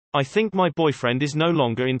I think my boyfriend is no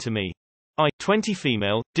longer into me. I, 20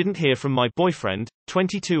 female, didn't hear from my boyfriend,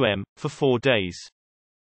 22M, for 4 days.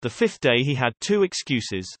 The 5th day he had 2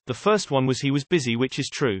 excuses. The first one was he was busy, which is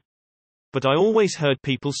true. But I always heard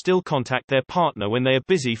people still contact their partner when they are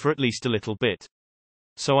busy for at least a little bit.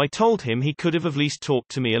 So I told him he could have at least talked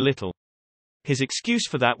to me a little. His excuse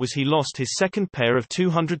for that was he lost his second pair of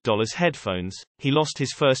 $200 headphones, he lost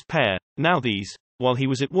his first pair, now these, while he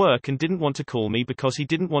was at work and didn't want to call me because he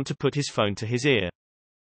didn't want to put his phone to his ear.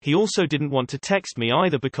 He also didn't want to text me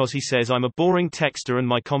either because he says I'm a boring texter and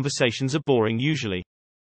my conversations are boring usually.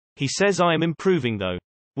 He says I am improving though.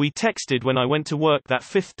 We texted when I went to work that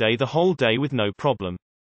 5th day the whole day with no problem.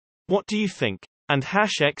 What do you think? And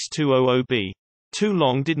 #X200B. Too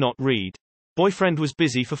long did not read. Boyfriend was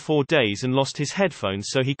busy for 4 days and lost his headphones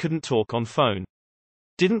so he couldn't talk on phone.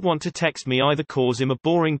 Didn't want to text me either cause him a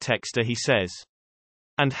boring texter he says.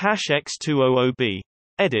 And #X200B.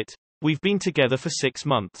 Edit. We've been together for 6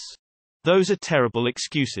 months. Those are terrible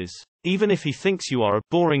excuses. Even if he thinks you are a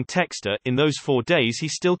boring texter, in those 4 days he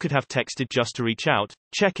still could have texted just to reach out,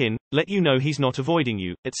 check in, let you know he's not avoiding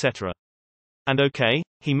you, etc. And okay,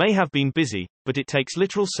 he may have been busy, but it takes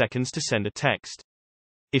literal seconds to send a text.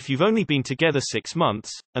 If you've only been together 6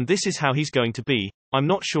 months, and this is how he's going to be, I'm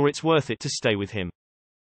not sure it's worth it to stay with him.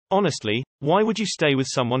 Honestly, why would you stay with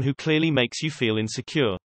someone who clearly makes you feel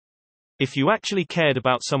insecure? If you actually cared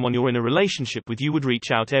about someone you're in a relationship with, you would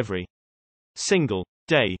reach out every single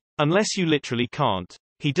day. Unless you literally can't.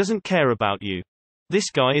 He doesn't care about you.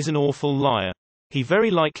 This guy is an awful liar. He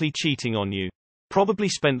very likely cheating on you. Probably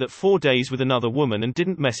spent that 4 days with another woman and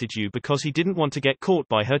didn't message you because he didn't want to get caught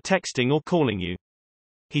by her texting or calling you.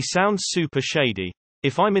 He sounds super shady.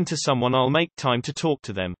 If I'm into someone, I'll make time to talk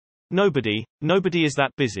to them. Nobody is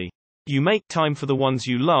that busy. You make time for the ones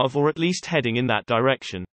you love, or at least heading in that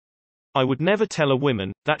direction. I would never tell a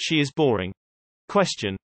woman that she is boring.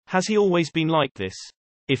 Question. Has he always been like this?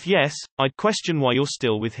 If yes, I'd question why you're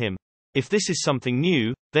still with him. If this is something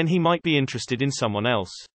new, then he might be interested in someone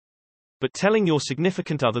else. But telling your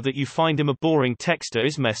significant other that you find him a boring texter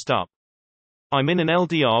is messed up. I'm in an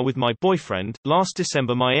LDR with my boyfriend. Last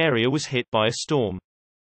December my area was hit by a storm.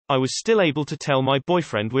 I was still able to tell my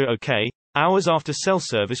boyfriend we're okay, hours after cell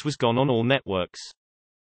service was gone on all networks.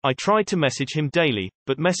 I tried to message him daily,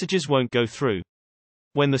 but messages won't go through.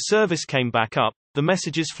 When the service came back up, the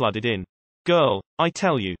messages flooded in. Girl, I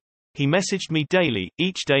tell you. He messaged me daily,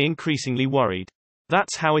 each day increasingly worried.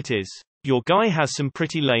 That's how it is. Your guy has some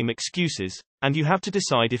pretty lame excuses, and you have to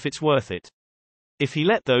decide if it's worth it. If he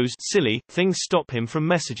let those silly things stop him from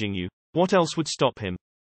messaging you, what else would stop him?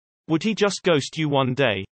 Would he just ghost you one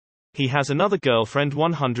day? He has another girlfriend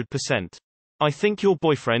 100%. I think your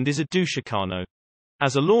boyfriend is a douchecano.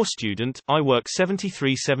 As a law student, I work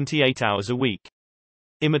 73-78 hours a week.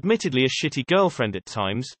 I'm admittedly a shitty girlfriend at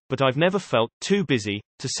times, but I've never felt too busy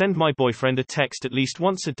to send my boyfriend a text at least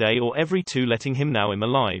once a day or every 2, letting him know I'm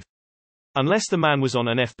alive. Unless the man was on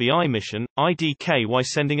an FBI mission, IDK why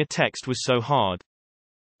sending a text was so hard.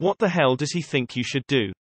 What the hell does he think you should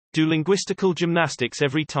do? Do linguistical gymnastics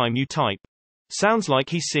every time you type? Sounds like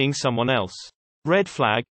he's seeing someone else. Red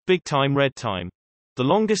flag, big time red time. The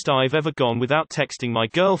longest I've ever gone without texting my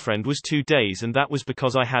girlfriend was 2 days, and that was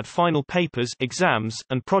because I had final papers, exams,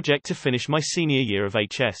 and project to finish my senior year of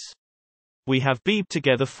HS. We have been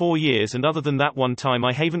together 4 years, and other than that one time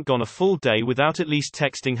I haven't gone a full day without at least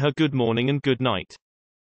texting her good morning and good night.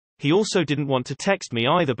 He also didn't want to text me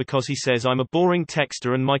either because he says I'm a boring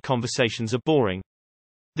texter and my conversations are boring.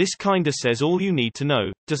 This kinda says all you need to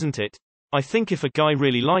know, doesn't it? I think if a guy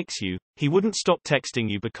really likes you, he wouldn't stop texting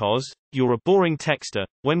you because you're a boring texter.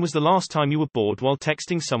 When was the last time you were bored while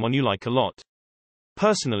texting someone you like a lot?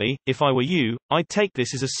 Personally, if I were you, I'd take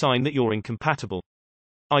this as a sign that you're incompatible.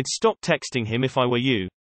 I'd stop texting him if I were you.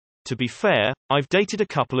 To be fair, I've dated a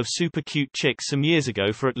couple of super cute chicks some years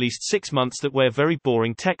ago for at least 6 months that were very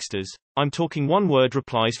boring texters. I'm talking one-word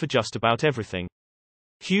replies for just about everything.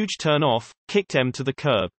 Huge turn off, kicked M to the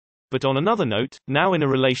curb. But on another note, now in a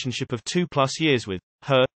relationship of 2+ years with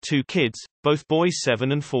her, 2 kids, both boys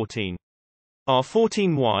 7 and 14. Our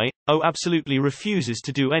 14Y, absolutely refuses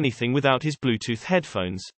to do anything without his Bluetooth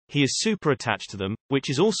headphones. He is super attached to them, which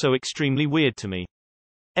is also extremely weird to me.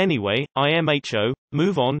 Anyway, IMHO,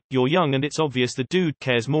 move on, you're young and it's obvious the dude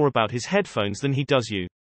cares more about his headphones than he does you.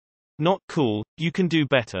 Not cool, you can do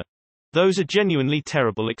better. Those are genuinely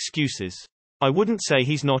terrible excuses. I wouldn't say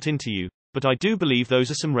he's not into you, but I do believe those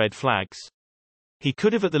are some red flags. He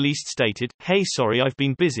could have at the least stated, hey sorry I've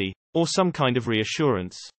been busy, or some kind of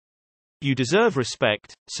reassurance. You deserve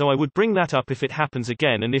respect, so I would bring that up if it happens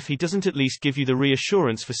again, and if he doesn't at least give you the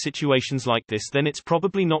reassurance for situations like this, then it's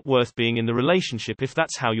probably not worth being in the relationship if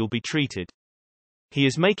that's how you'll be treated. He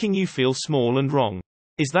is making you feel small and wrong.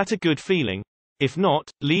 Is that a good feeling? If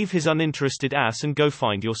not, leave his uninterested ass and go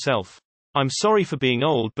find yourself. I'm sorry for being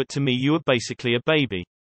old, but to me you are basically a baby.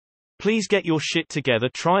 Please get your shit together,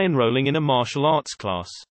 try enrolling in a martial arts class.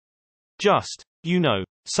 Just,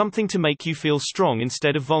 something to make you feel strong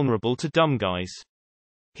instead of vulnerable to dumb guys.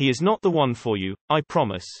 He is not the one for you, I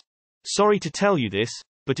promise. Sorry to tell you this,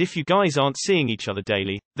 but if you guys aren't seeing each other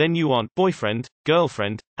daily, then you aren't boyfriend,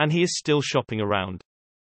 girlfriend, and he is still shopping around.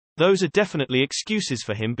 Those are definitely excuses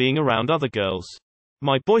for him being around other girls.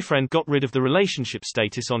 My boyfriend got rid of the relationship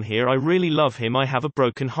status on here. I really love him. I have a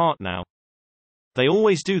broken heart now. They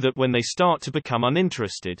always do that when they start to become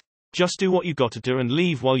uninterested. Just do what you gotta do and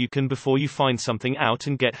leave while you can before you find something out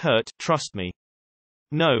and get hurt, trust me.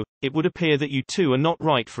 No, it would appear that you two are not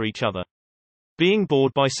right for each other. Being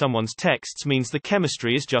bored by someone's texts means the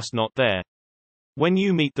chemistry is just not there. When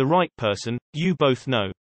you meet the right person, you both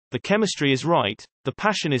know. The chemistry is right, the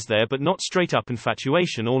passion is there, but not straight up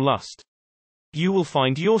infatuation or lust. You will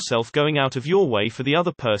find yourself going out of your way for the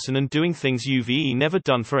other person and doing things you've never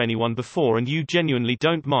done for anyone before, and you genuinely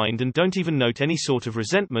don't mind and don't even note any sort of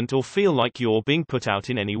resentment or feel like you're being put out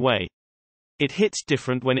in any way. It hits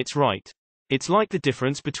different when it's right. It's like the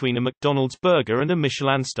difference between a McDonald's burger and a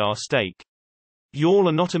Michelin star steak. Y'all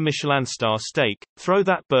are not a Michelin star steak, throw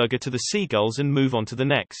that burger to the seagulls and move on to the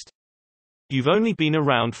next. You've only been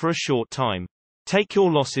around for a short time. Take your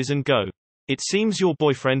losses and go. It seems your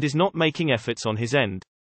boyfriend is not making efforts on his end.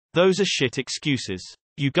 Those are shit excuses.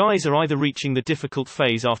 You guys are either reaching the difficult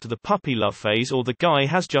phase after the puppy love phase, or the guy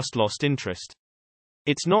has just lost interest.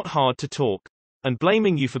 It's not hard to talk. And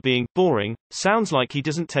blaming you for being boring sounds like he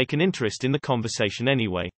doesn't take an interest in the conversation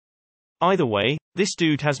anyway. Either way, this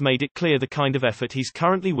dude has made it clear the kind of effort he's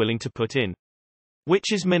currently willing to put in.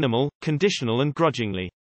 Which is minimal, conditional and grudgingly.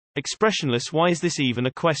 Expressionless. Why is this even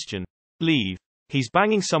a question? Leave. He's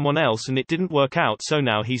banging someone else and it didn't work out, so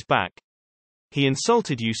now he's back. He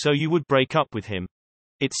insulted you so you would break up with him.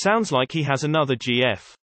 It sounds like he has another GF.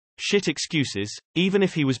 Shit excuses. Even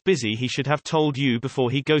if he was busy, he should have told you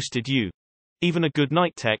before he ghosted you. Even a good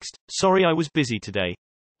night text, sorry I was busy today.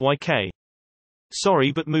 YK.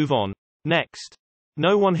 Sorry, but move on. Next.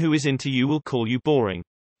 No one who is into you will call you boring.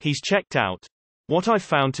 He's checked out. What I've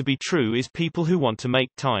found to be true is people who want to make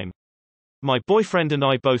time. My boyfriend and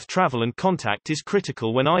I both travel, and contact is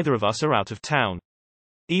critical when either of us are out of town.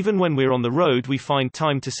 Even when we're on the road, we find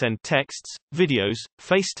time to send texts, videos,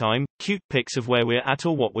 FaceTime, cute pics of where we're at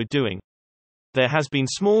or what we're doing. There has been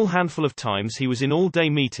small handful of times he was in all-day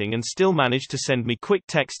meeting and still managed to send me quick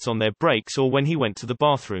texts on their breaks or when he went to the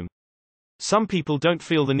bathroom. Some people don't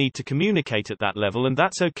feel the need to communicate at that level, and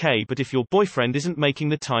that's okay, but if your boyfriend isn't making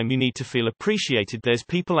the time you need to feel appreciated, there's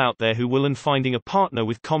people out there who will, and finding a partner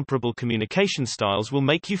with comparable communication styles will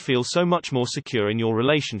make you feel so much more secure in your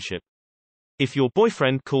relationship. If your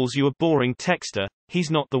boyfriend calls you a boring texter, he's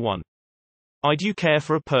not the one. I'd you care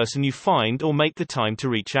for a person you find or make the time to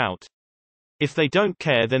reach out. If they don't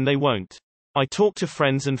care, then they won't. I talk to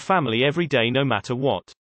friends and family every day no matter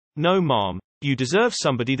what. No ma'am. You deserve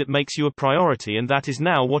somebody that makes you a priority, and that is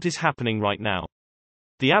now what is happening right now.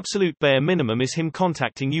 The absolute bare minimum is him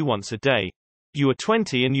contacting you once a day. You are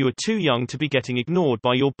 20 and you are too young to be getting ignored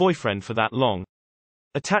by your boyfriend for that long.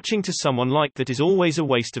 Attaching to someone like that is always a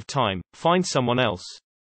waste of time. Find someone else.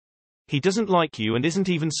 He doesn't like you and isn't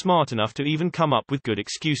even smart enough to even come up with good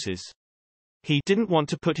excuses. He didn't want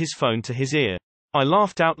to put his phone to his ear. I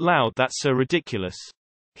laughed out loud. That's so ridiculous.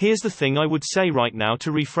 Here's the thing I would say right now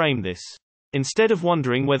to reframe this. Instead of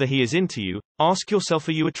wondering whether he is into you, ask yourself,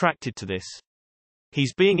 are you attracted to this?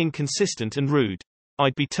 He's being inconsistent and rude.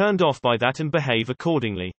 I'd be turned off by that and behave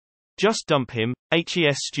accordingly. Just dump him,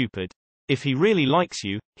 hes stupid. If he really likes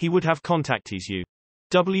you, he would have contacted you.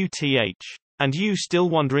 WTH. And you still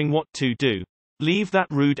wondering what to do. Leave that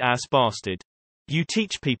rude ass bastard. You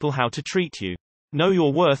teach people how to treat you. Know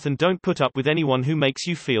your worth and don't put up with anyone who makes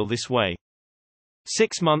you feel this way.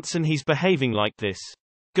 6 months and he's behaving like this.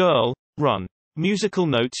 Girl, run. Musical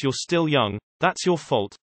notes. You're still young, that's your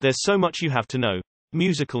fault. There's so much you have to know.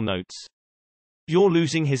 Musical notes. You're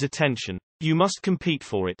losing his attention. You must compete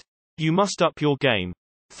for it. You must up your game.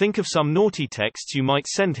 Think of some naughty texts you might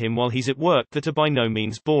send him while he's at work that are by no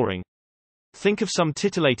means boring. Think of some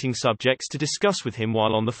titillating subjects to discuss with him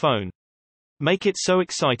while on the phone. Make it so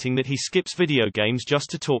exciting that he skips video games just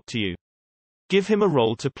to talk to you. Give him a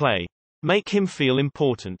role to play. Make him feel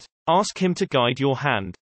important. Ask him to guide your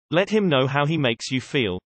hand. Let him know how he makes you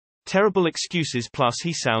feel. Terrible excuses plus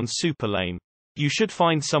he sounds super lame. You should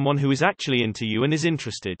find someone who is actually into you and is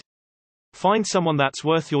interested. Find someone that's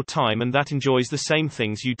worth your time and that enjoys the same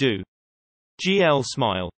things you do. GL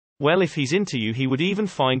smile. Well, if he's into you, he would even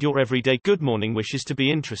find your everyday good morning wishes to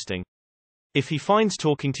be interesting. If he finds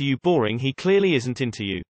talking to you boring, he clearly isn't into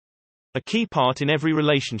you. A key part in every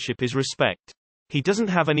relationship is respect. He doesn't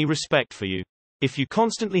have any respect for you. If you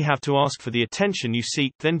constantly have to ask for the attention you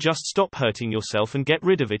seek, then just stop hurting yourself and get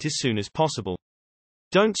rid of it as soon as possible.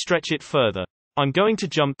 Don't stretch it further. I'm going to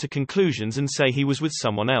jump to conclusions and say he was with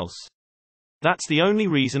someone else. That's the only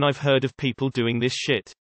reason I've heard of people doing this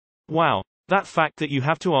shit. Wow. That fact that you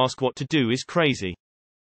have to ask what to do is crazy.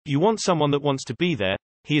 You want someone that wants to be there.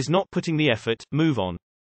 He is not putting the effort, move on.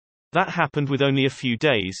 That happened with only a few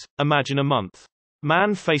days, imagine a month.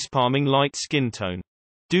 Man facepalming light skin tone.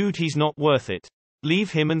 Dude, he's not worth it.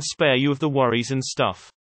 Leave him and spare you of the worries and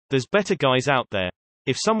stuff. There's better guys out there.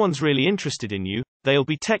 If someone's really interested in you, they'll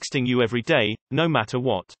be texting you every day, no matter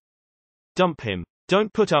what. Dump him.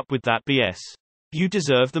 Don't put up with that BS. You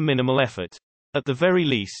deserve the minimal effort. At the very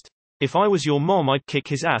least. If I was your mom, I'd kick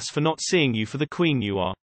his ass for not seeing you for the queen you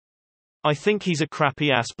are. I think he's a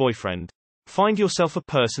crappy ass boyfriend. Find yourself a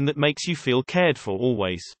person that makes you feel cared for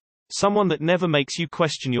always. Someone that never makes you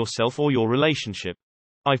question yourself or your relationship.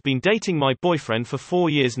 I've been dating my boyfriend for 4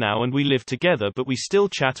 years now and we live together, but we still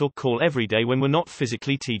chat or call every day when we're not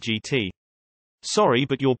physically TGT. Sorry,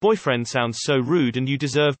 but your boyfriend sounds so rude and you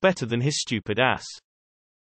deserve better than his stupid ass.